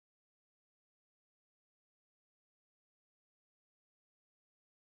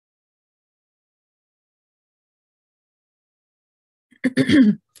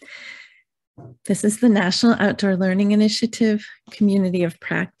This is the National Outdoor Learning Initiative Community of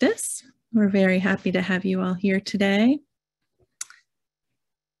Practice. We're very happy to have you all here today.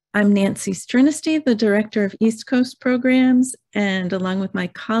 I'm Nancy Strinisty, the Director of East Coast Programs, and along with my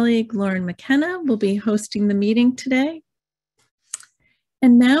colleague, Lauren McKenna, will be hosting the meeting today.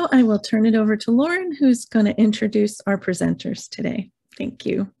 And now I will turn it over to Lauren, who's going to introduce our presenters today. Thank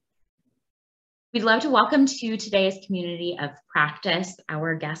you. We'd love to welcome to today's Community of Practice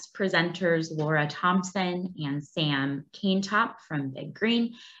our guest presenters, Laura Thompson and Sam Koentopp from Big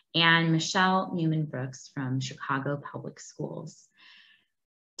Green, and Micheál Newman-Brooks from Chicago Public Schools.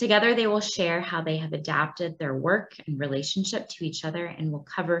 Together, they will share how they have adapted their work and relationship to each other, and will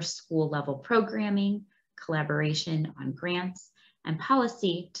cover school-level programming, collaboration on grants, and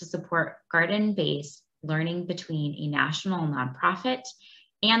policy to support garden-based learning between a national nonprofit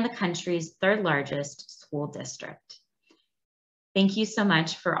and the country's third largest school district. Thank you so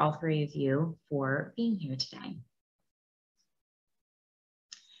much for all three of you for being here today.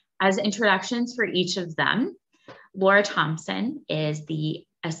 As introductions for each of them, Laura Thompson is the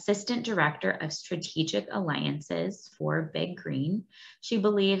Assistant Director of Strategic Alliances for Big Green. She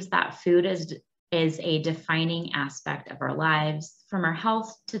believes that food is a defining aspect of our lives, from our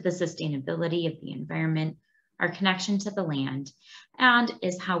health to the sustainability of the environment, our connection to the land, and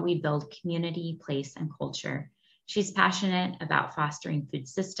is how we build community, place, and culture. She's passionate about fostering food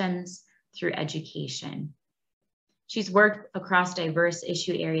systems through education. She's worked across diverse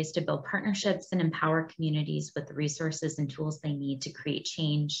issue areas to build partnerships and empower communities with the resources and tools they need to create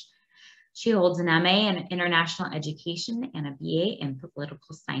change. She holds an MA in International Education and a BA in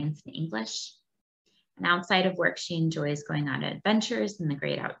Political Science and English. And outside of work, she enjoys going on adventures in the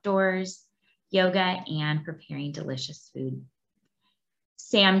great outdoors, yoga, and preparing delicious food.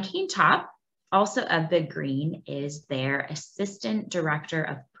 Sam Koentopp, also of Big Green, is their Assistant Director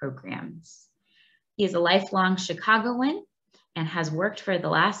of Programs. He is a lifelong Chicagoan and has worked for the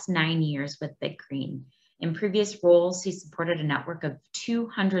last 9 years with Big Green. In previous roles, he supported a network of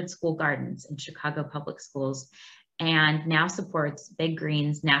 200 school gardens in Chicago Public Schools, and now supports Big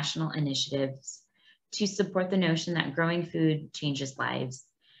Green's national initiatives to support the notion that growing food changes lives.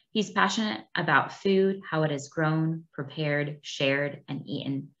 He's passionate about food, how it is grown, prepared, shared, and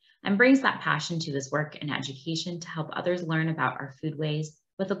eaten, and brings that passion to his work in education to help others learn about our foodways,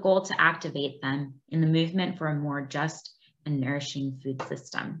 with a goal to activate them in the movement for a more just and nourishing food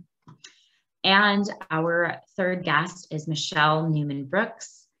system. And our third guest is Micheál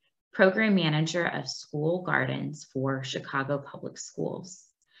Newman-Brooks, Program Manager of School Gardens for Chicago Public Schools.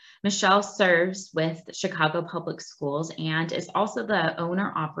 Micheál serves with Chicago Public Schools and is also the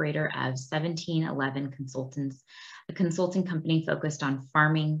owner-operator of 1711 Consultants, a consulting company focused on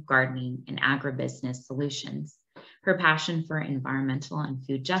farming, gardening, and agribusiness solutions. Her passion for environmental and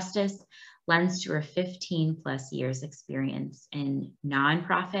food justice lends to her 15+ years experience in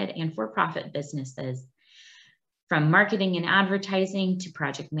nonprofit and for-profit businesses, from marketing and advertising to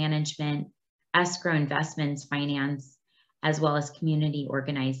project management, escrow investments, finance, as well as community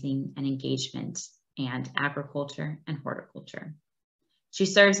organizing and engagement, and agriculture and horticulture. She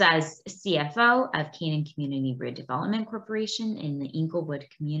serves as CFO of Canaan Community Redevelopment Corporation in the Inglewood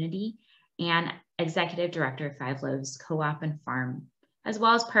community, and Executive Director of Five Loaves Co-op and Farm, as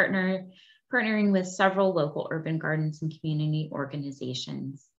well as partnering with several local urban gardens and community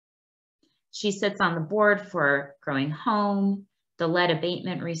organizations. She sits on the board for Growing Home, the Lead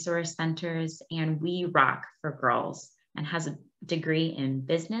Abatement Resource Centers, and We Rock for Girls, and has a degree in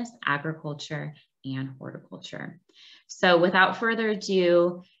business, agriculture, and horticulture. So without further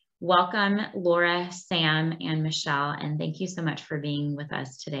ado, welcome Laura, Sam, and Micheál, and thank you so much for being with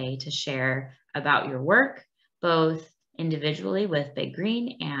us today to share about your work, both individually with Big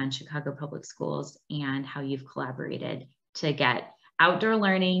Green and Chicago Public Schools, and how you've collaborated to get outdoor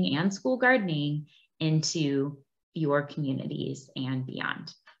learning and school gardening into your communities and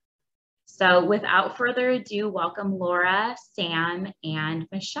beyond. So without further ado, welcome Laura, Sam, and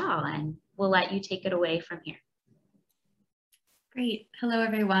Micheál, and we'll let you take it away from here. Great. Hello,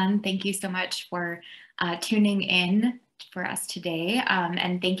 everyone. Thank you so much for tuning in for us today.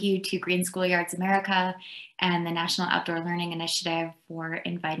 And thank you to Green Schoolyards America and the National Outdoor Learning Initiative for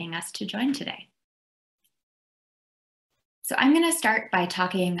inviting us to join today. So I'm going to start by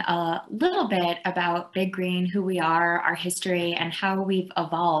talking a little bit about Big Green, who we are, our history, and how we've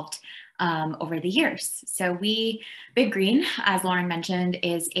evolved over the years. So Big Green, as Lauren mentioned,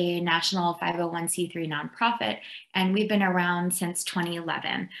 is a national 501c3 nonprofit, and we've been around since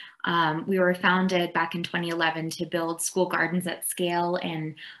 2011. We were founded back in 2011 to build school gardens at scale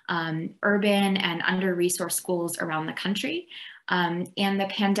in urban and under-resourced schools around the country. And the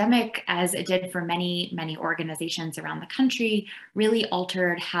pandemic, as it did for many, many organizations around the country, really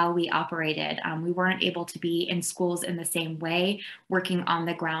altered how we operated. We weren't able to be in schools in the same way, working on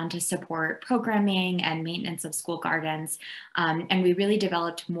the ground to support programming and maintenance of school gardens. And we really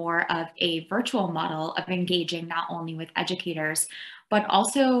developed more of a virtual model of engaging not only with educators, but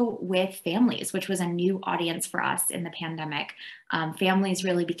also with families, which was a new audience for us in the pandemic. Families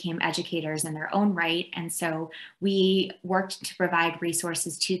really became educators in their own right. And so we worked to provide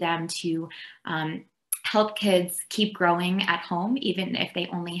resources to them to help kids keep growing at home, even if they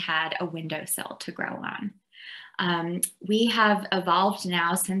only had a windowsill to grow on. We have evolved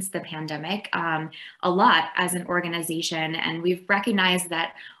now since the pandemic a lot as an organization, and we've recognized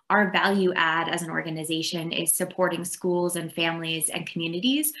that our value add as an organization is supporting schools and families and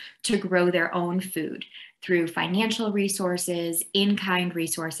communities to grow their own food through financial resources, in-kind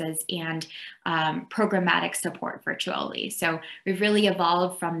resources, and programmatic support virtually. So we've really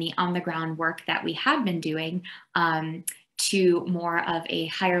evolved from the on-the-ground work that we have been doing to more of a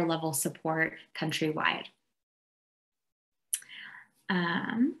higher level support countrywide.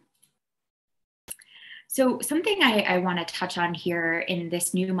 So something I want to touch on here in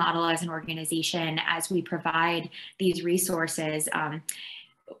this new model as an organization, as we provide these resources,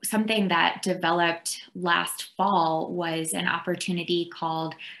 something that developed last fall was an opportunity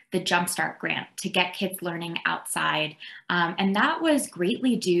called the Jumpstart Grant to get kids learning outside. And that was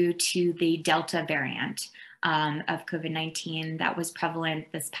greatly due to the Delta variant of COVID-19 that was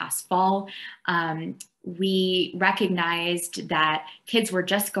prevalent this past fall. We recognized that kids were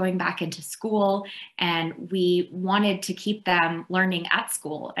just going back into school, and we wanted to keep them learning at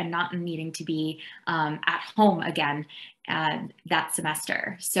school and not needing to be at home again that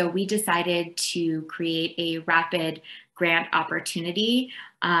semester. So we decided to create a rapid grant opportunity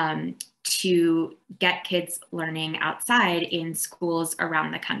to get kids learning outside in schools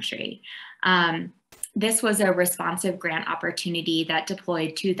around the country. This was a responsive grant opportunity that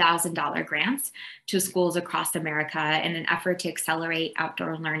deployed $2,000 grants to schools across America in an effort to accelerate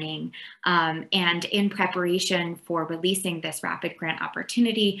outdoor learning. And in preparation for releasing this rapid grant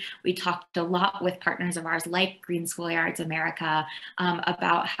opportunity, we talked a lot with partners of ours like Green Schoolyards America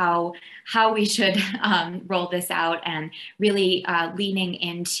about how we should roll this out, and really leaning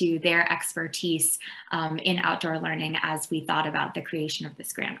into their expertise in outdoor learning as we thought about the creation of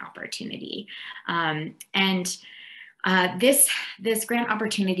this grant opportunity. This grant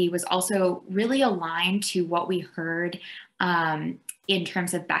opportunity was also really aligned to what we heard in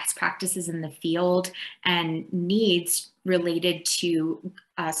terms of best practices in the field and needs related to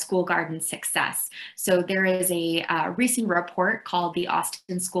school garden success. So there is a recent report called the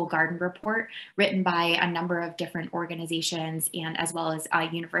Austin School Garden Report, written by a number of different organizations and as well as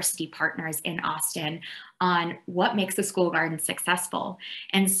university partners in Austin, on what makes a school garden successful.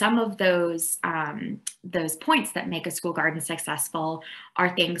 And some of those points that make a school garden successful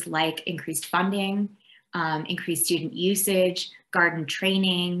are things like increased funding, increased student usage, garden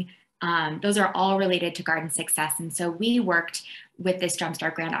training. Those are all related to garden success. And so we worked with this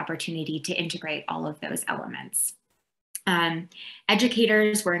Jumpstart Grant opportunity to integrate all of those elements.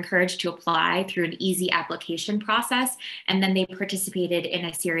 Educators were encouraged to apply through an easy application process, and then they participated in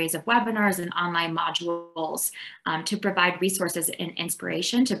a series of webinars and online modules to provide resources and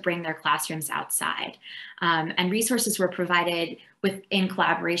inspiration to bring their classrooms outside. And resources were provided in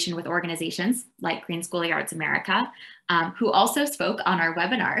collaboration with organizations like Green Schoolyards America, who also spoke on our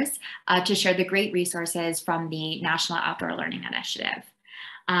webinars to share the great resources from the National Outdoor Learning Initiative.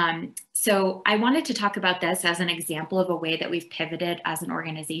 So I wanted to talk about this as an example of a way that we've pivoted as an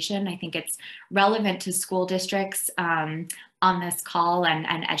organization. I think it's relevant to school districts on this call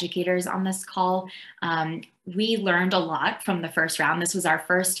and educators on this call. We learned a lot from the first round. This was our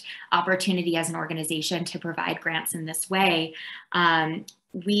first opportunity as an organization to provide grants in this way.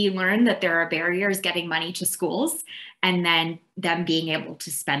 We learned that there are barriers getting money to schools, and then them being able to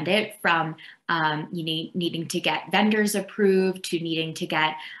spend it, from needing to get vendors approved to needing to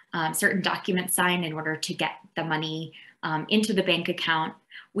get certain documents signed in order to get the money into the bank account.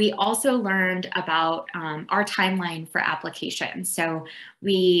 We also learned about our timeline for application. So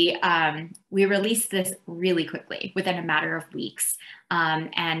we released this really quickly, within a matter of weeks.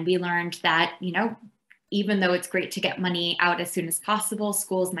 And we learned that, even though it's great to get money out as soon as possible,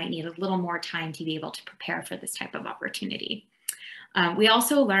 schools might need a little more time to be able to prepare for this type of opportunity. We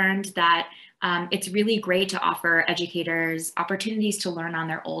also learned that it's really great to offer educators opportunities to learn on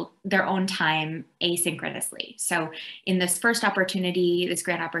their own time asynchronously. So in this first opportunity, this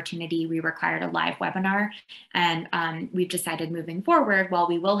grant opportunity, we required a live webinar, and we've decided moving forward, while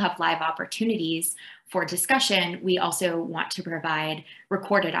we will have live opportunities for discussion, we also want to provide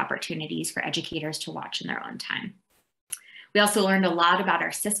recorded opportunities for educators to watch in their own time. We also learned a lot about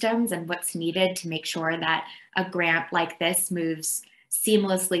our systems and what's needed to make sure that a grant like this moves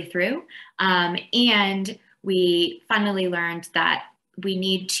seamlessly through. And we finally learned that we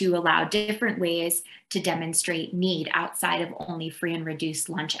need to allow different ways to demonstrate need outside of only free and reduced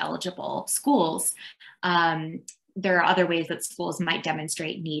lunch eligible schools. There are other ways that schools might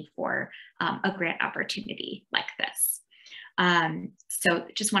demonstrate need for a grant opportunity like this. So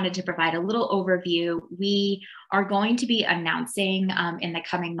just wanted to provide a little overview. We are going to be announcing in the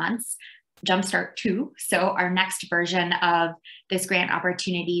coming months Jumpstart 2, so our next version of this grant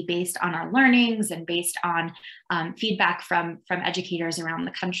opportunity based on our learnings and based on feedback from educators around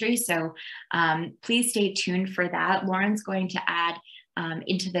the country. So please stay tuned for that. Lauren's going to add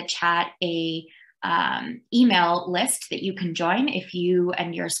into the chat a email list that you can join if you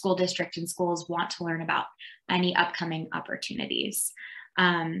and your school district and schools want to learn about any upcoming opportunities.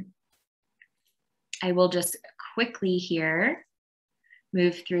 I will just quickly here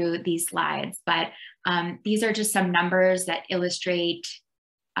move through these slides, but these are just some numbers that illustrate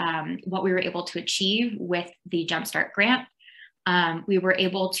what we were able to achieve with the Jumpstart grant. We were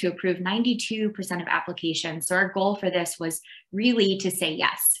able to approve 92% of applications. So our goal for this was really to say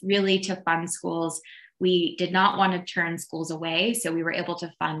yes, really to fund schools. We did not want to turn schools away. So we were able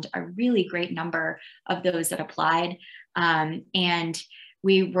to fund a really great number of those that applied. And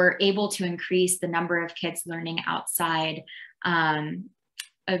we were able to increase the number of kids learning outside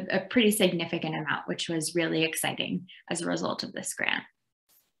a pretty significant amount, which was really exciting as a result of this grant.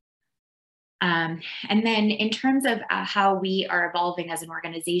 And then in terms of how we are evolving as an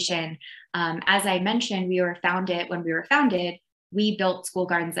organization, as I mentioned, when we were founded, we built school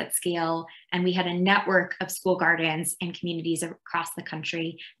gardens at scale, and we had a network of school gardens in communities across the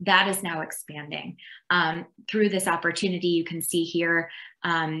country. That is now expanding. Through this opportunity, you can see here,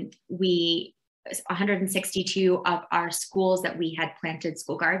 162 of our schools that we had planted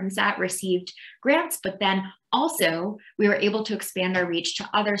school gardens at received grants, but then also we were able to expand our reach to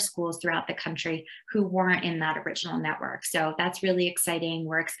other schools throughout the country who weren't in that original network. So that's really exciting.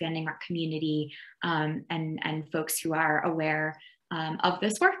 We're expanding our community and folks who are aware of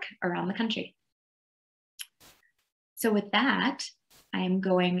this work around the country. So with that, I'm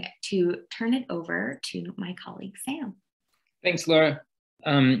going to turn it over to my colleague, Sam. Thanks, Laura.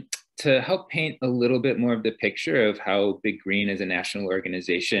 To help paint a little bit more of the picture of how Big Green as a national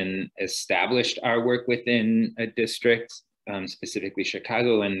organization established our work within a district, specifically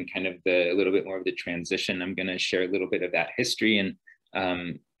Chicago, and kind of a little bit more of the transition, I'm going to share a little bit of that history, and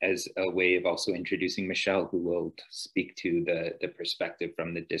as a way of also introducing Micheál, who will speak to the perspective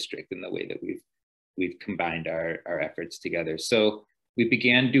from the district and the way that we've combined our efforts together. So we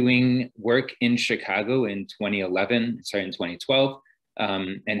began doing work in Chicago in 2012.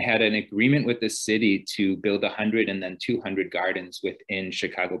 And had an agreement with the city to build 100 and then 200 gardens within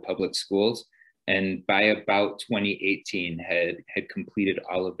Chicago public schools. And by about 2018 had completed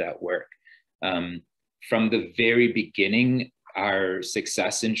all of that work. From the very beginning, our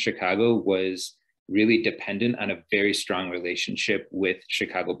success in Chicago was really dependent on a very strong relationship with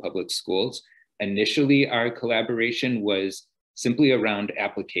Chicago public schools. Initially, our collaboration was simply around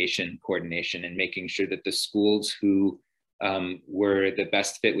application coordination and making sure that the schools who were the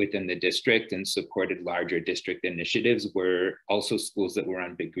best fit within the district and supported larger district initiatives were also schools that were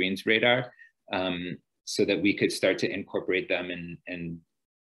on Big Green's radar, so that we could start to incorporate them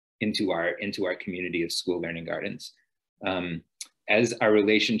into our community of school learning gardens. As our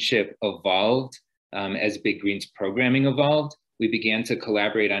relationship evolved, as Big Green's programming evolved, we began to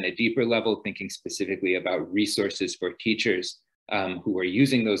collaborate on a deeper level, thinking specifically about resources for teachers who were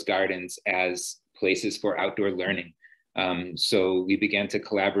using those gardens as places for outdoor learning. So we began to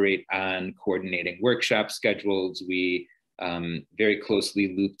collaborate on coordinating workshop schedules. We very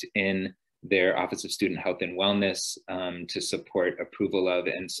closely looped in their Office of Student Health and Wellness to support approval of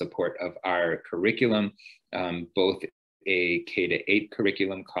and support of our curriculum, both a K-8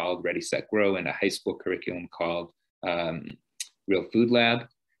 curriculum called Ready, Set, Grow and a high school curriculum called Real Food Lab.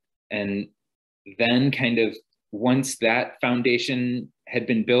 And then kind of once that foundation had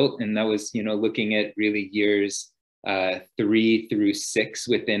been built, and that was, looking at really years 3 through 6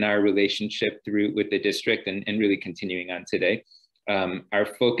 within our relationship with the district and really continuing on today. our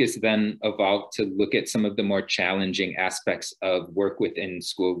focus then evolved to look at some of the more challenging aspects of work within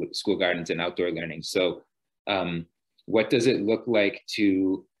school gardens and outdoor learning. So what does it look like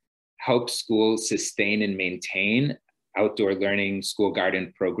to help schools sustain and maintain outdoor learning, school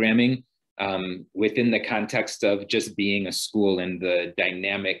garden programming within the context of just being a school and the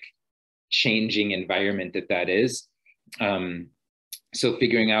dynamic, changing environment that is. So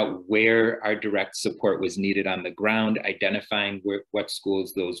figuring out where our direct support was needed on the ground, identifying what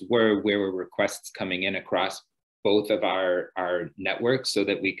schools those were, where were requests coming in across both of our networks so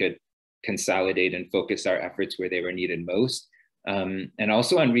that we could consolidate and focus our efforts where they were needed most. And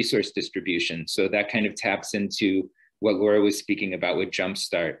also on resource distribution. So that kind of taps into what Laura was speaking about with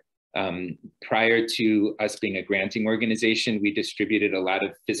Jumpstart. Prior to us being a granting organization, we distributed a lot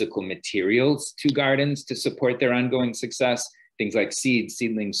of physical materials to gardens to support their ongoing success. Things like seeds,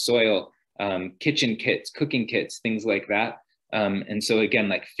 seedlings, soil, kitchen kits, cooking kits, things like that. And so again,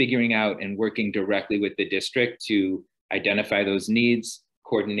 like figuring out and working directly with the district to identify those needs,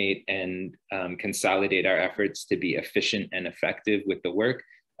 coordinate and consolidate our efforts to be efficient and effective with the work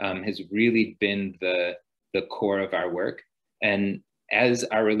has really been the core of our work. And as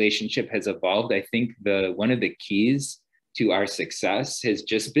our relationship has evolved, I think one of the keys to our success has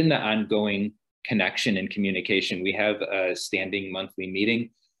just been the ongoing connection and communication. We have a standing monthly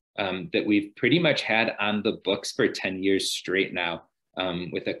meeting that we've pretty much had on the books for 10 years straight now,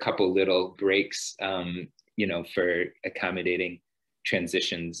 with a couple little breaks, for accommodating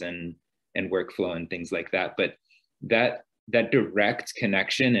transitions and workflow and things like that. But that direct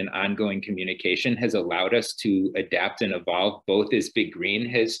connection and ongoing communication has allowed us to adapt and evolve, both as Big Green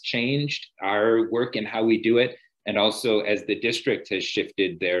has changed our work and how we do it, and also as the district has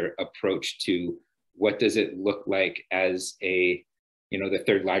shifted their approach to what does it look like as the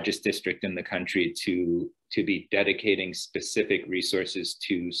third largest district in the country to be dedicating specific resources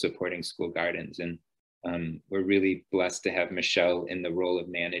to supporting school gardens. And we're really blessed to have Micheál in the role of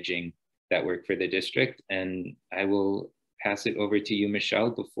managing that work for the district. And I will pass it over to you,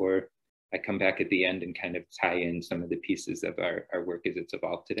 Micheál, before I come back at the end and kind of tie in some of the pieces of our work as it's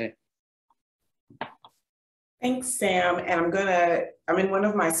evolved today. Thanks, Sam. And I'm in one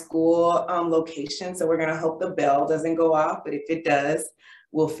of my school locations, so we're gonna hope the bell doesn't go off, but if it does,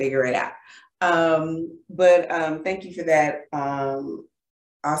 we'll figure it out. Thank you for that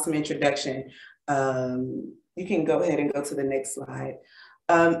awesome introduction. You can go ahead and go to the next slide.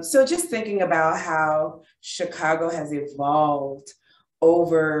 So just thinking about how Chicago has evolved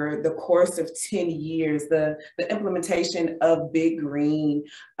over the course of 10 years, the implementation of Big Green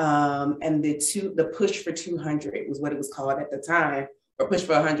and the push for 200 was what it was called at the time, or push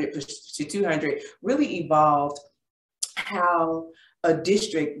for 100, push to 200, really evolved how a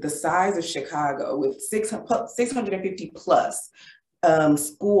district the size of Chicago with 650 plus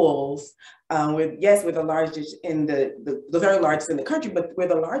schools, we're the largest in the third largest in the country, but we're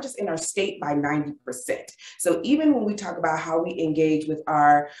the largest in our state by 90%. So even when we talk about how we engage with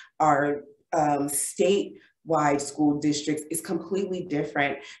our statewide school districts, is completely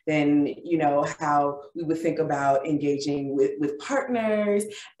different than how we would think about engaging with partners.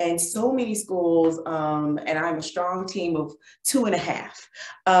 And so many schools, and I'm a strong team of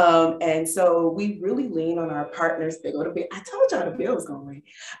 2.5. And so we really lean on our partners. They go to bed. I told y'all the bell was going to ring.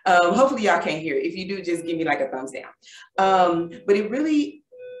 Hopefully y'all can't hear it. If you do, just give me like a thumbs down. But it really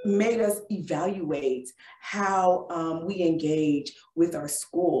made us evaluate how we engage with our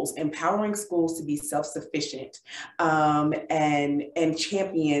schools, empowering schools to be self-sufficient and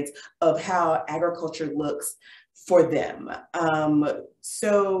champions of how agriculture looks for them.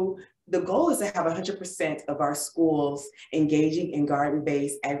 So the goal is to have 100% of our schools engaging in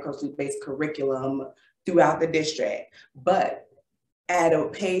garden-based, agriculturally-based curriculum throughout the district, but at a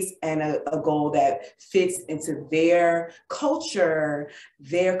pace and a goal that fits into their culture,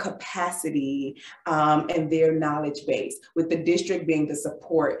 their capacity, and their knowledge base, with the district being the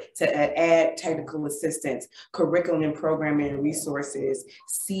support to add technical assistance, curriculum and programming and resources,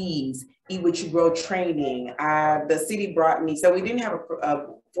 seeds, Eat What You Grow training. The city brought me, so we didn't have a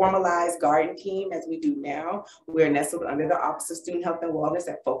formalized garden team as we do now. We're nestled under the Office of Student Health and Wellness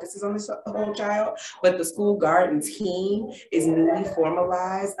that focuses on the whole child, but the school garden team is newly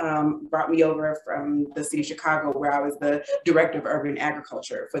formalized. Brought me over from the city of Chicago, where I was the director of urban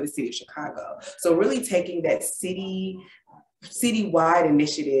agriculture for the city of Chicago. So really taking that citywide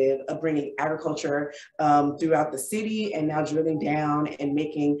initiative of bringing agriculture throughout the city, and now drilling down and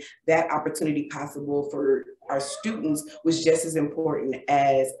making that opportunity possible for our students was just as important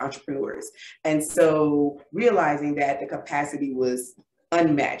as entrepreneurs. And so realizing that the capacity was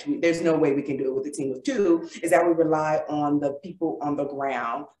unmatched. There's no way we can do it with a team of 2, is that we rely on the people on the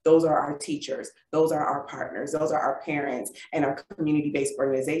ground. Those are our teachers, those are our partners, those are our parents and our community-based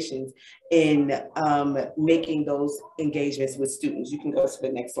organizations in making those engagements with students. You can go to the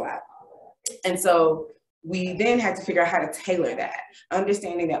next slide. And so we then had to figure out how to tailor that,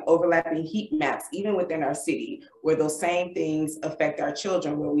 understanding that overlapping heat maps, even within our city, where those same things affect our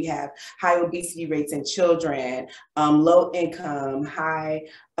children, where we have high obesity rates in children, low income, high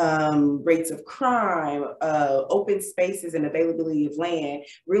rates of crime, open spaces and availability of land,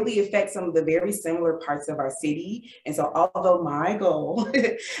 really affect some of the very similar parts of our city. And so although my goal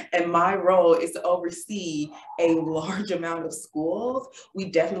and my role is to oversee a large amount of schools, we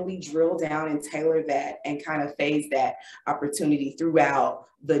definitely drill down and tailor that and kind of phase that opportunity throughout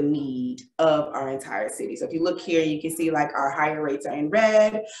the need of our entire city. So if you look here, you can see like our higher rates are in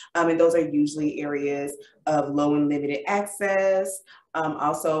red, and those are usually areas of low and limited access,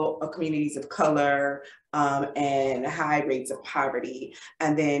 also communities of color, and high rates of poverty.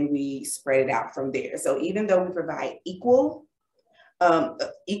 And then we spread it out from there. So even though we provide equal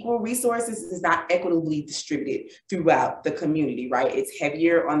resources, is not equitably distributed throughout the community, right? It's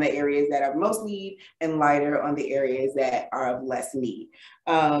heavier on the areas that are most need and lighter on the areas that are of less need.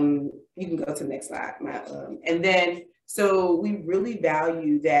 You can go to the next slide. And then, so we really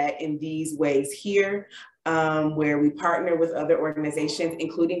value that in these ways here, where we partner with other organizations,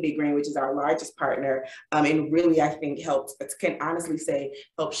 including Big Green, which is our largest partner, and really, I think can honestly say,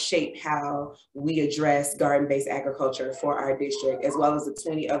 help shape how we address garden-based agriculture for our district, as well as the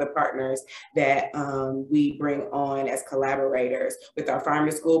 20 other partners that we bring on as collaborators with our farm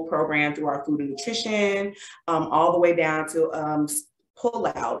to school program, through our food and nutrition, all the way down to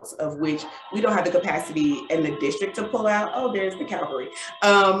pullouts, of which we don't have the capacity in the district to pull out. Oh, there's the cavalry.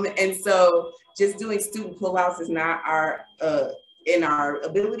 And so just doing student pullouts is not in our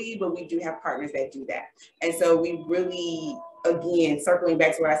ability, but we do have partners that do that. And so we really, again, circling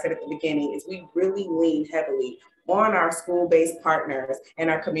back to what I said at the beginning, is we really lean heavily on our school-based partners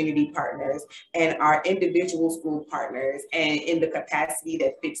and our community partners and our individual school partners, and in the capacity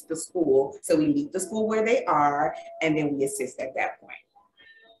that fits the school. So we meet the school where they are, and then we assist at that point.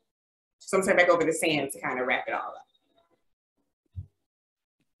 So I'm turning back over to Sam to kind of wrap it all up.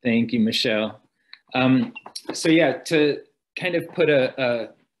 Thank you, Micheál. So yeah, to kind of put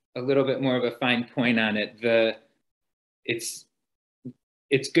a little bit more of a fine point on it, it's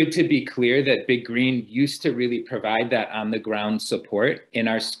good to be clear that Big Green used to really provide that on the ground support in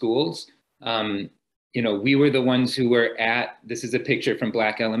our schools. You know, we were the ones who were this is a picture from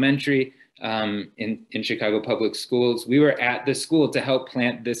Black Elementary in Chicago Public Schools. We were at the school to help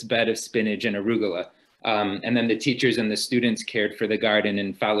plant this bed of spinach and arugula. And then the teachers and the students cared for the garden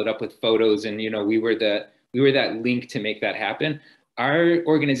and followed up with photos. And, you know, we were that link to make that happen. Our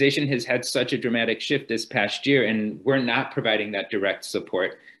organization has had such a dramatic shift this past year, and we're not providing that direct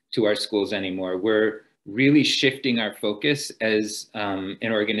support to our schools anymore. We're really shifting our focus as an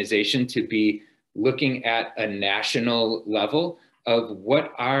organization to be looking at a national level of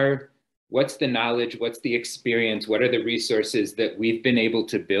what's the knowledge, what's the experience, what are the resources that we've been able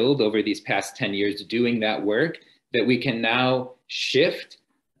to build over these past 10 years doing that work, that we can now shift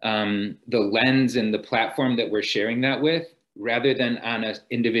the lens and the platform that we're sharing that with, rather than on an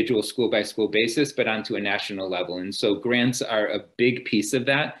individual school by school basis, but onto a national level. And so grants are a big piece of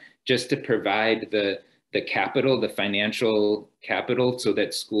that, just to provide the capital, the financial capital, so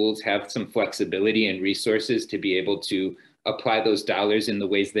that schools have some flexibility and resources to be able to apply those dollars in the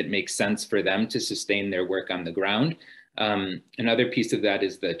ways that make sense for them to sustain their work on the ground. Another piece of that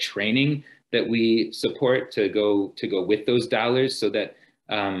is the training that we support to go with those dollars, so that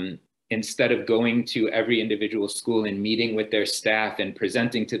instead of going to every individual school and meeting with their staff and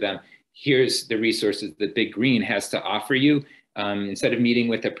presenting to them, here's the resources that Big Green has to offer you. Instead of meeting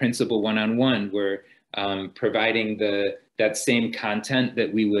with a principal one-on-one, we're providing that same content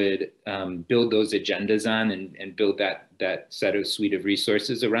that we would build those agendas on and build that set of suite of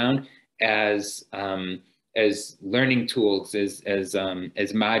resources around as learning tools, as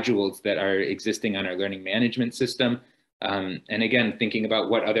modules that are existing on our learning management system. And again, thinking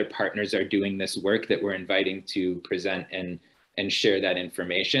about what other partners are doing this work that we're inviting to present and share that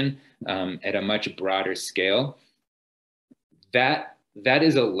information at a much broader scale. That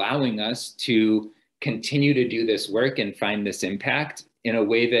is allowing us to continue to do this work and find this impact in a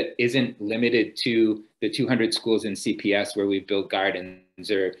way that isn't limited to the 200 schools in CPS where we've built gardens,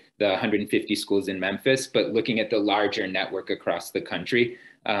 or the 150 schools in Memphis, but looking at the larger network across the country.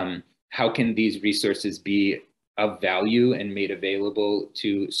 How can these resources be of value and made available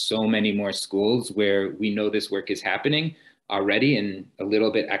to so many more schools where we know this work is happening, already and a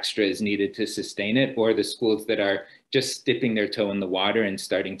little bit extra is needed to sustain it, or the schools that are just dipping their toe in the water and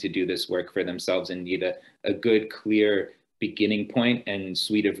starting to do this work for themselves and need a good, clear beginning point and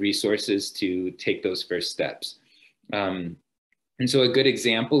suite of resources to take those first steps. And so a good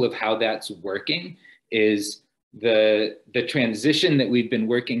example of how that's working is the transition that we've been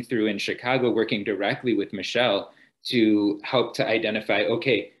working through in Chicago, working directly with Micheál to help to identify,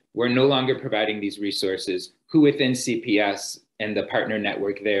 okay, we're no longer providing these resources. Who within CPS and the partner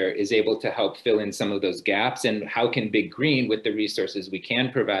network there is able to help fill in some of those gaps? And how can Big Green, with the resources we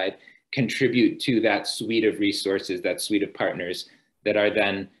can provide, contribute to that suite of resources, that suite of partners that are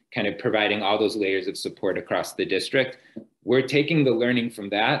then kind of providing all those layers of support across the district? We're taking the learning from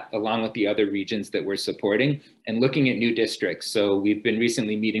that along with the other regions that we're supporting and looking at new districts. So we've been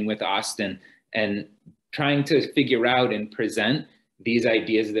recently meeting with Austin and trying to figure out and present these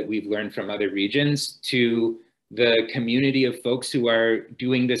ideas that we've learned from other regions to the community of folks who are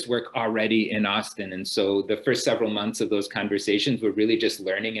doing this work already in Austin. And so the first several months of those conversations were really just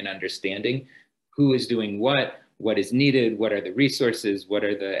learning and understanding who is doing what is needed, what are the resources, what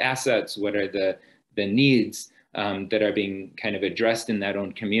are the assets, what are the needs that are being kind of addressed in that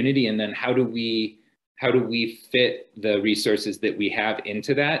own community. And then how do we fit the resources that we have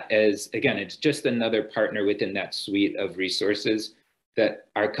into that, as again, it's just another partner within that suite of resources that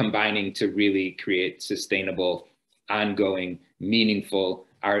are combining to really create sustainable, ongoing, meaningful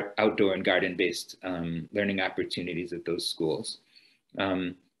outdoor and garden-based learning opportunities at those schools.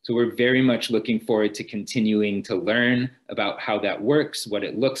 So we're very much looking forward to continuing to learn about how that works, what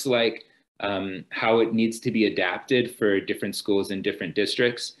it looks like, how it needs to be adapted for different schools in different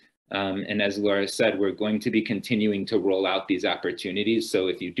districts. And as Laura said, we're going to be continuing to roll out these opportunities. So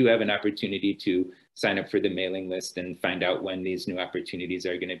if you do have an opportunity to sign up for the mailing list and find out when these new opportunities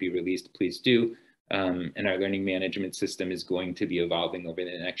are going to be released, please do. And our learning management system is going to be evolving over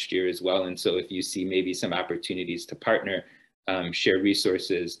the next year as well. And so if you see maybe some opportunities to partner, share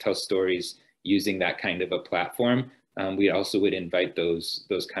resources, tell stories using that kind of a platform, we also would invite those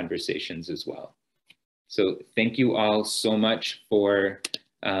conversations as well. So thank you all so much for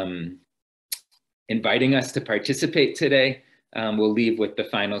inviting us to participate today. We'll leave with the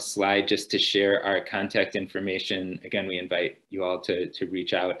final slide just to share our contact information. Again, we invite you all to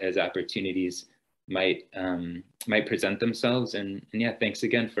reach out as opportunities might present themselves. And yeah, thanks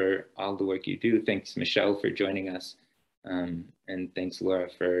again for all the work you do. Thanks, Micheál, for joining us. And thanks, Laura,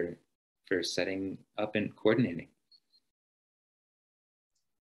 for setting up and coordinating.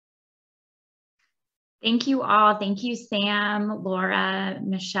 Thank you all. Thank you, Sam, Laura,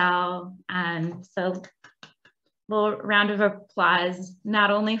 Micheál. So a little round of applause,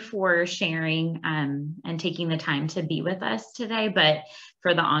 not only for sharing and taking the time to be with us today, but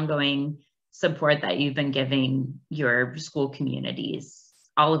for the ongoing support that you've been giving your school communities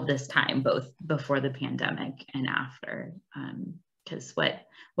all of this time, both before the pandemic and after. Because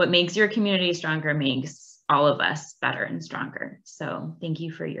what makes your community stronger makes all of us better and stronger. So thank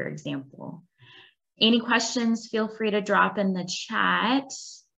you for your example. Any questions, feel free to drop in the chat.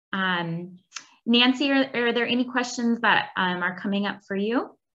 Nancy, are there any questions that are coming up for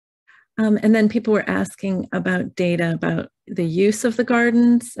you? And then people were asking about data about the use of the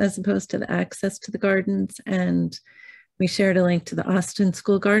gardens as opposed to the access to the gardens. And we shared a link to the Austin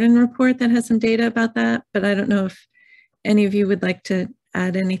School Garden Report that has some data about that, but I don't know if any of you would like to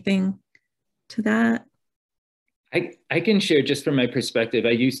add anything to that. I can share just from my perspective. I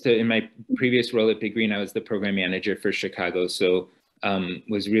used to, in my previous role at Big Green, I was the program manager for Chicago. So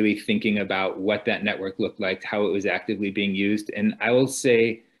was really thinking about what that network looked like, how it was actively being used. And I will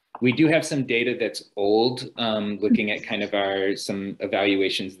say, we do have some data that's old, looking at kind of some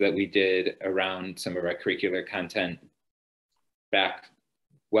evaluations that we did around some of our curricular content back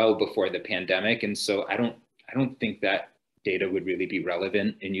well before the pandemic. And so I don't think that data would really be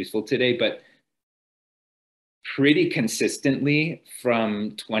relevant and useful today, but pretty consistently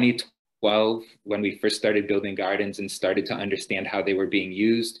from 2012, when we first started building gardens and started to understand how they were being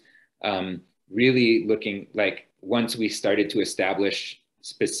used, really looking like once we started to establish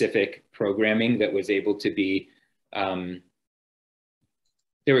specific programming that was able to be, there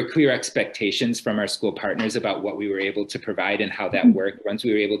were clear expectations from our school partners about what we were able to provide and how that worked. Once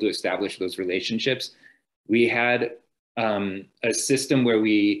we were able to establish those relationships, we had a system where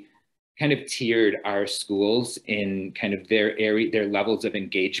we kind of tiered our schools in kind of their area, their levels of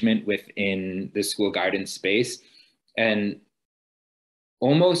engagement within the school garden space. And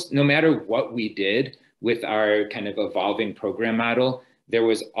almost no matter what we did with our kind of evolving program model, there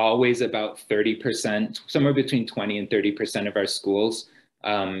was always about 30%, somewhere between 20 and 30% of our schools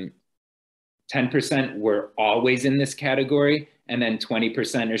 10% were always in this category, and then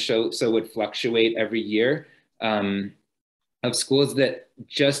 20% or so would fluctuate every year, of schools that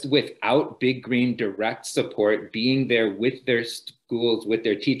just without Big Green direct support, being there with their schools, with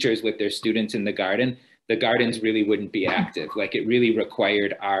their teachers, with their students in the gardens really wouldn't be active. Like, it really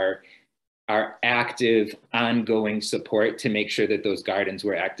required our active, ongoing support to make sure that those gardens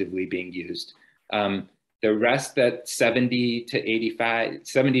were actively being used. The rest, that 70 to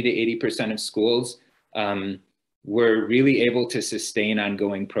 80% of schools were really able to sustain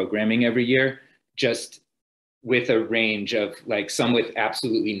ongoing programming every year, just with a range of, like, some with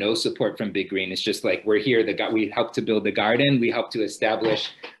absolutely no support from Big Green. It's just like, we're here, we helped to build the garden, we helped to establish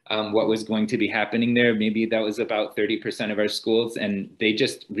what was going to be happening there. Maybe that was about 30% of our schools, and they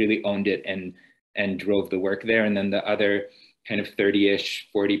just really owned it and drove the work there. And then the other kind of 30-ish,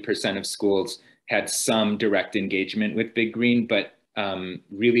 40% of schools had some direct engagement with Big Green, but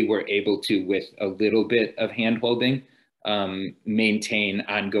really were able to, with a little bit of hand-holding, maintain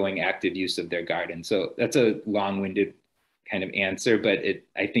ongoing active use of their garden. So that's a long-winded kind of answer, but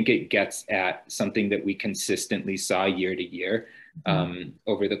I think it gets at something that we consistently saw year to year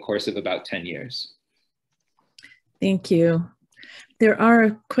over the course of about 10 years. Thank you. There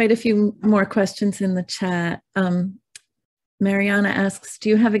are quite a few more questions in the chat. Mariana asks, do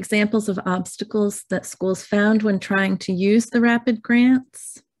you have examples of obstacles that schools found when trying to use the rapid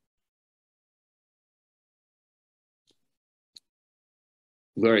grants?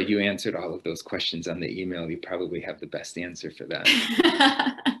 Laura, you answered all of those questions on the email. You probably have the best answer for that.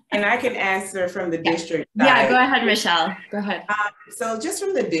 And I can answer from the district side. Yeah, go ahead, Micheál. Go ahead. So just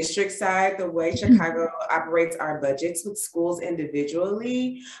from the district side, the way Chicago operates our budgets with schools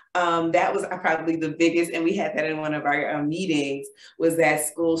individually, that was probably the biggest, and we had that in one of our meetings, was that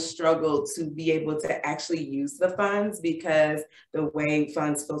schools struggled to be able to actually use the funds, because the way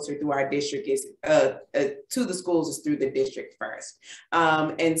funds filter through our district is to the schools is through the district first.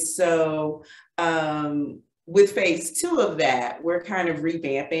 And so with phase 2 of that, we're kind of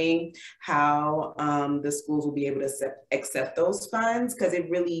revamping how the schools will be able to accept those funds, because it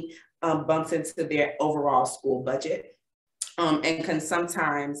really bumps into their overall school budget. And can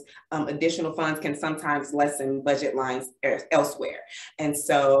sometimes, additional funds can sometimes lessen budget lines elsewhere. And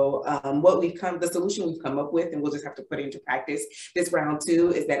so the solution we've come up with, and we'll just have to put it into practice this round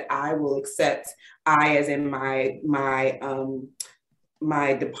 2, is that I as in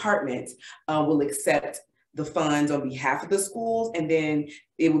my department, will accept the funds on behalf of the schools, and then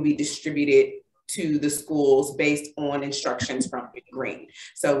it will be distributed to the schools based on instructions from Big Green.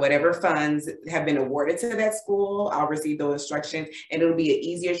 So whatever funds have been awarded to that school, I'll receive those instructions, and it'll be an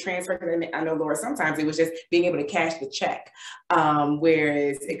easier transfer. I know, Laura, sometimes it was just being able to cash the check,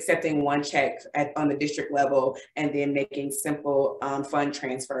 whereas accepting one check on the district level and then making simple fund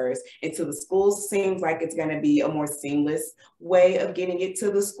transfers into the schools seems like it's going to be a more seamless way of getting it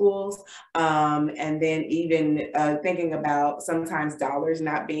to the schools. And then even thinking about sometimes dollars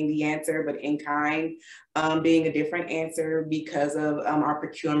not being the answer, but in kind being a different answer, because of our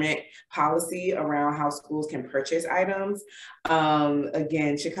procurement policy around how schools can purchase items.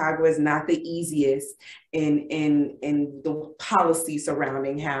 Again, Chicago is not the easiest in the policy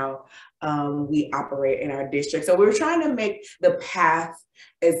surrounding how we operate in our district. So we're trying to make the path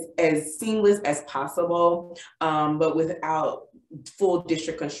as seamless as possible, but without full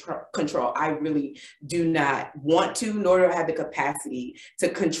district control. I really do not want to, nor do I have the capacity to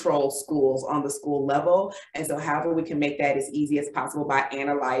control schools on the school level. And so however we can make that as easy as possible by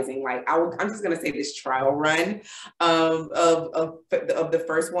analyzing, like, I'm just gonna say this trial run of the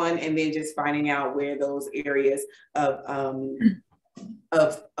first one, and then just finding out where those areas of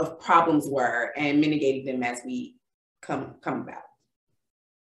problems were and mitigating them as we come about.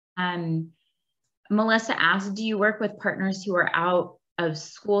 Melissa asked, do you work with partners who are out of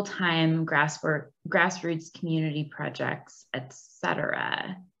school time, grassroots community projects,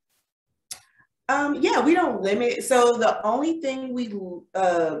 etc.? Yeah, we don't limit. So the only thing we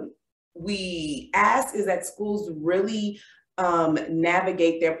ask is that schools really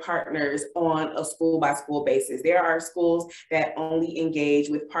navigate their partners on a school by school basis. There are schools that only engage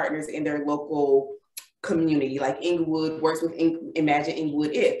with partners in their local community, like Inglewood works with Imagine Inglewood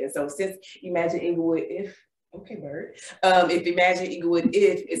If. And so since Imagine Inglewood If, okay, Bird, if Imagine Inglewood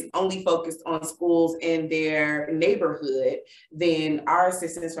If is only focused on schools in their neighborhood, then our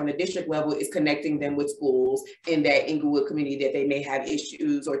assistance from the district level is connecting them with schools in that Inglewood community that they may have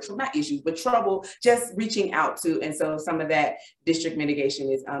issues, or not issues, but trouble just reaching out to. And so some of that district mitigation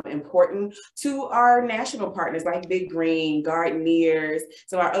is important. To our national partners like Big Green, Gardeneers,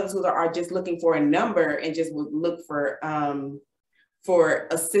 so our other schools are just looking for a number and just would look for for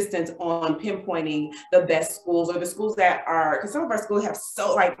assistance on pinpointing the best schools, or the schools that are, because some of our schools have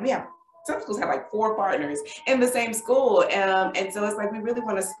some schools have like 4 partners in the same school. And so it's like, we really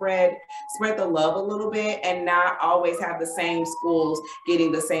want to spread the love a little bit and not always have the same schools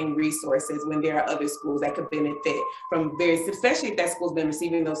getting the same resources when there are other schools that could benefit from especially if that school's been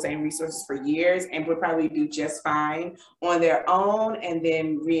receiving those same resources for years and would probably do just fine on their own, and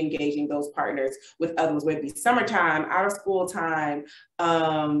then re-engaging those partners with others, whether it be summertime, out of school time,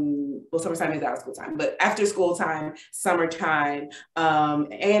 well, summertime is out of school time, but after school time, summertime,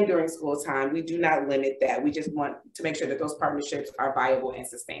 and during school time. We do not limit that. We just want to make sure that those partnerships are viable and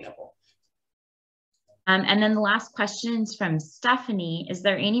sustainable. And then the last question is from Stephanie. Is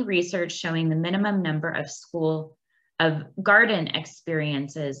there any research showing the minimum number of garden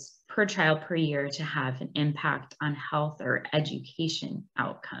experiences per child per year to have an impact on health or education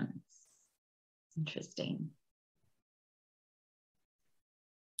outcomes? Interesting.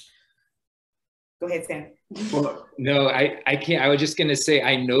 Go ahead, Sam. Well, no, I can't. I was just going to say,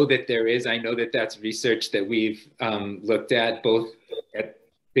 I know that there is. I know that that's research that we've looked at both at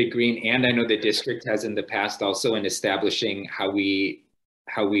Big Green, and I know the district has in the past also, in establishing how we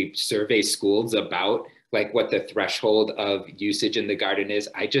survey schools about like what the threshold of usage in the garden is.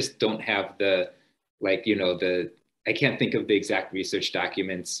 I just don't have the, like, you know, I can't think of the exact research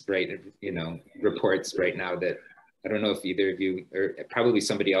documents, right, you know, reports right now that, I don't know if either of you, or probably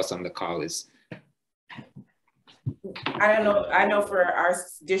somebody else on the call is. I don't know. I know for our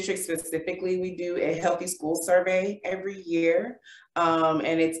district specifically, we do a healthy school survey every year.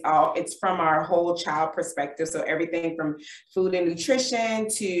 And it's from our whole child perspective. So everything from food and nutrition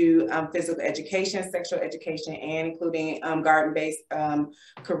to physical education, sexual education, and including garden-based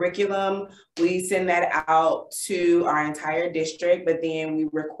curriculum. We send that out to our entire district, but then we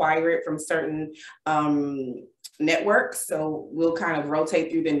require it from certain networks. So we'll kind of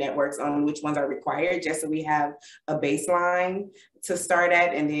rotate through the networks on which ones are required, just so we have a baseline to start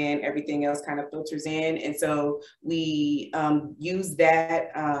at, and then everything else kind of filters in. And so we use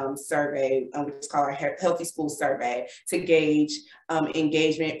that survey, which is called our Healthy School Survey, to gauge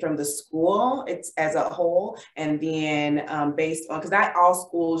engagement from the school as a whole. And then based on, because not all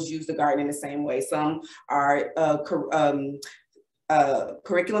schools use the garden in the same way. Some are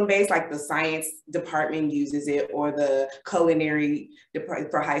curriculum based, like the science department uses it, or the culinary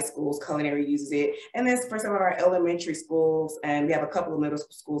department for high schools, culinary uses it. And then for some of our elementary schools, and we have a couple of middle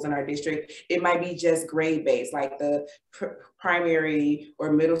schools in our district, it might be just grade based, like the primary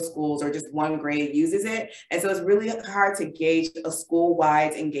or middle schools, or just one grade uses it. And so it's really hard to gauge a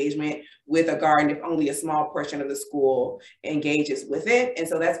school-wide engagement with a garden if only a small portion of the school engages with it. And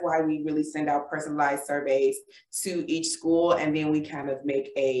so that's why we really send out personalized surveys to each school, and then we kind of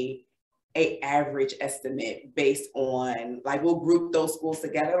make a average estimate based on, like, we'll group those schools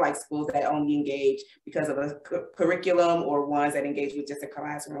together, like schools that only engage because of a curriculum, or ones that engage with just a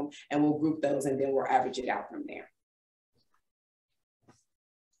classroom, and we'll group those, and then we'll average it out from there.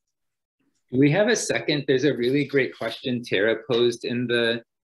 Do we have a second? There's a really great question Tara posed in the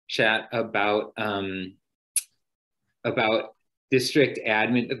chat about district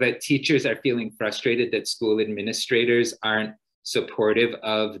admin, that teachers are feeling frustrated that school administrators aren't supportive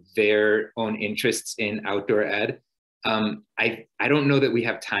of their own interests in outdoor ed. I don't know that we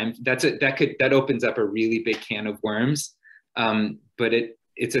have time. That opens up a really big can of worms. But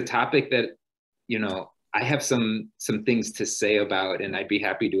it's a topic that, you know, I have some things to say about, and I'd be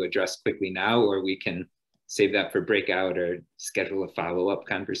happy to address quickly now, or we can save that for breakout or schedule a follow-up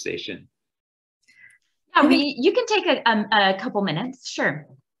conversation. Yeah, you can take a couple minutes, sure.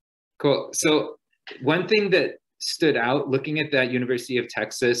 Cool. So one thing that stood out looking at that University of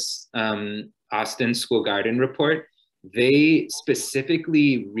Texas Austin School Garden report, they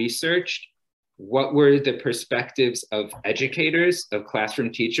specifically researched what were the perspectives of educators, of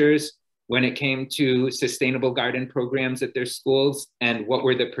classroom teachers, when it came to sustainable garden programs at their schools, and what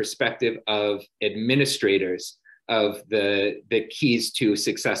were the perspective of administrators of the keys to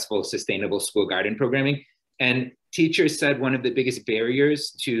successful sustainable school garden programming. And teachers said one of the biggest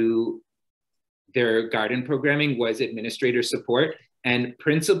barriers to their garden programming was administrator support. And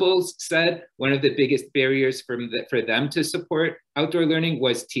principals said one of the biggest barriers for them to support outdoor learning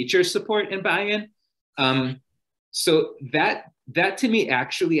was teacher support and buy-in. So that to me,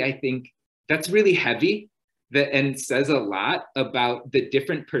 actually, I think that's really heavy and says a lot about the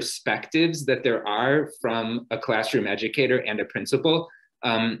different perspectives that there are from a classroom educator and a principal.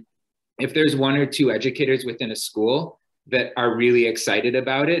 If there's one or two educators within a school that are really excited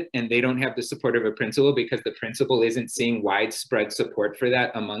about it, and they don't have the support of a principal because the principal isn't seeing widespread support for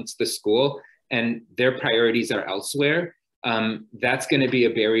that amongst the school, and their priorities are elsewhere, that's going to be a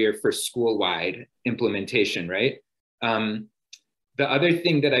barrier for school-wide implementation, right? The other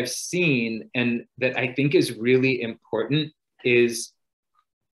thing that I've seen and that I think is really important is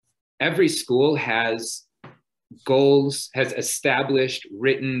every school has goals, has established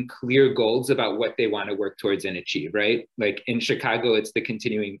written clear goals about what they want to work towards and achieve, right? Like in Chicago, it's the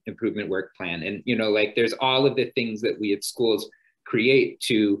continuing improvement work plan. And, you know, like there's all of the things that we at schools create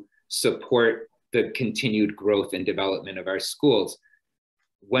to support the continued growth and development of our schools.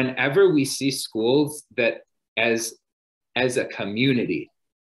 Whenever we see schools that as a community,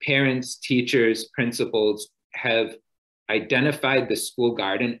 parents, teachers, principals have identified the school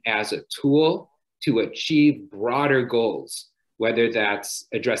garden as a tool to achieve broader goals, whether that's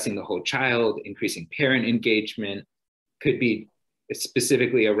addressing the whole child, increasing parent engagement, could be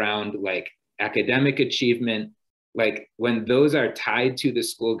specifically around like academic achievement. Like when those are tied to the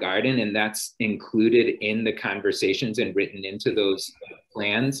school garden and that's included in the conversations and written into those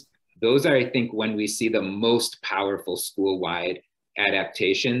plans, those are, I think, when we see the most powerful school-wide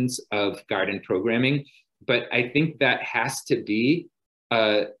adaptations of garden programming. But I think that has to be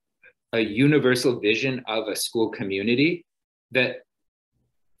a universal vision of a school community that,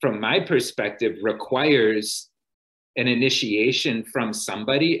 from my perspective, requires an initiation from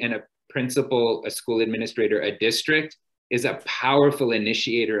somebody, and a principal, a school administrator, a district is a powerful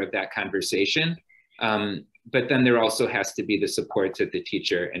initiator of that conversation. But then there also has to be the supports at the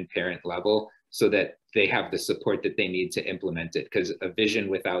teacher and parent level so that they have the support that they need to implement it. Because a vision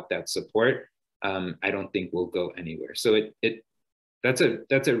without that support, I don't think will go anywhere. So that's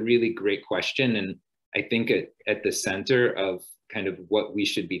a really great question. And I think at the center of kind of what we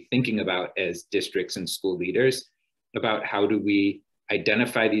should be thinking about as districts and school leaders about how do we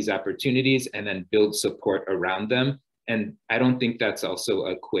identify these opportunities and then build support around them. And I don't think that's also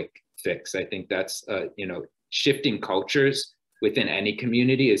a quick fix. I think that's, you know, shifting cultures within any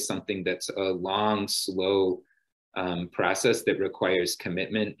community is something that's a long, slow process that requires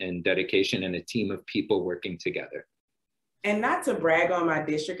commitment and dedication and a team of people working together. And not to brag on my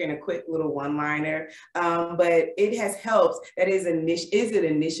district in a quick little one-liner, but it has helped. That is an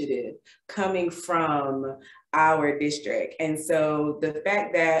initiative coming from our district. And so the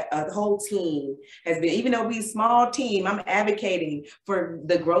fact that the whole team has been, even though we're a small team, I'm advocating for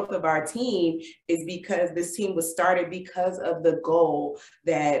the growth of our team is because this team was started because of the goal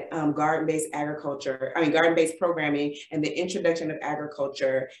that garden-based programming and the introduction of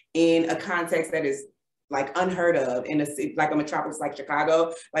agriculture in a context that is like unheard of in a city, like a metropolis like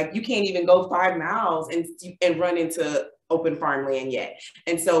Chicago. Like you can't even go 5 miles and run into open farmland yet.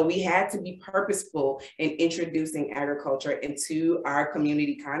 And so we had to be purposeful in introducing agriculture into our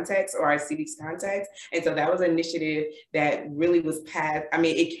community context or our city's context. And so that was an initiative that really was passed. I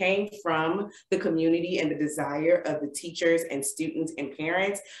mean, it came from the community and the desire of the teachers and students and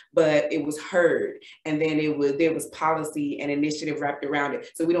parents, but it was heard. And then there was policy and initiative wrapped around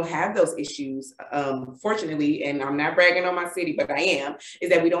it. So we don't have those issues, fortunately, and I'm not bragging on my city, but I am, is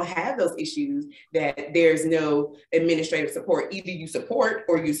that we don't have those issues that there's no administrative support. Either you support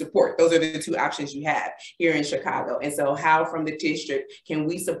or you support. Those are the two options you have here in Chicago. And so how from the district can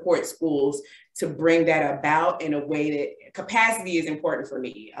we support schools to bring that about in a way that capacity is important for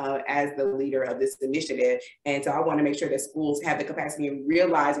me as the leader of this initiative. And so I want to make sure that schools have the capacity and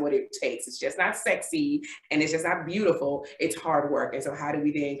realize what it takes. It's just not sexy and it's just not beautiful. It's hard work. And so how do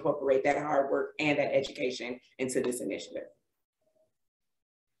we then incorporate that hard work and that education into this initiative?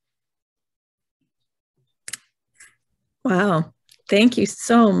 Wow. Thank you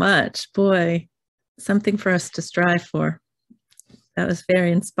so much. Boy, something for us to strive for. That was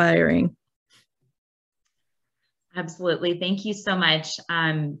very inspiring. Absolutely. Thank you so much.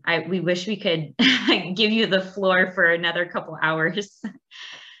 We wish we could give you the floor for another couple hours.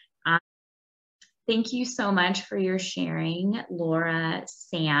 Thank you so much for your sharing, Laura,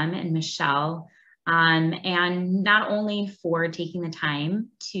 Sam, and Micheál. And not only for taking the time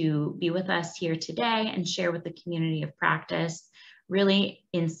to be with us here today and share with the community of practice really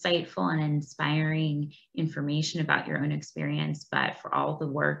insightful and inspiring information about your own experience, but for all the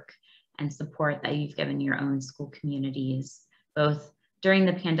work and support that you've given your own school communities, both during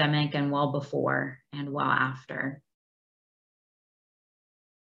the pandemic and well before and well after.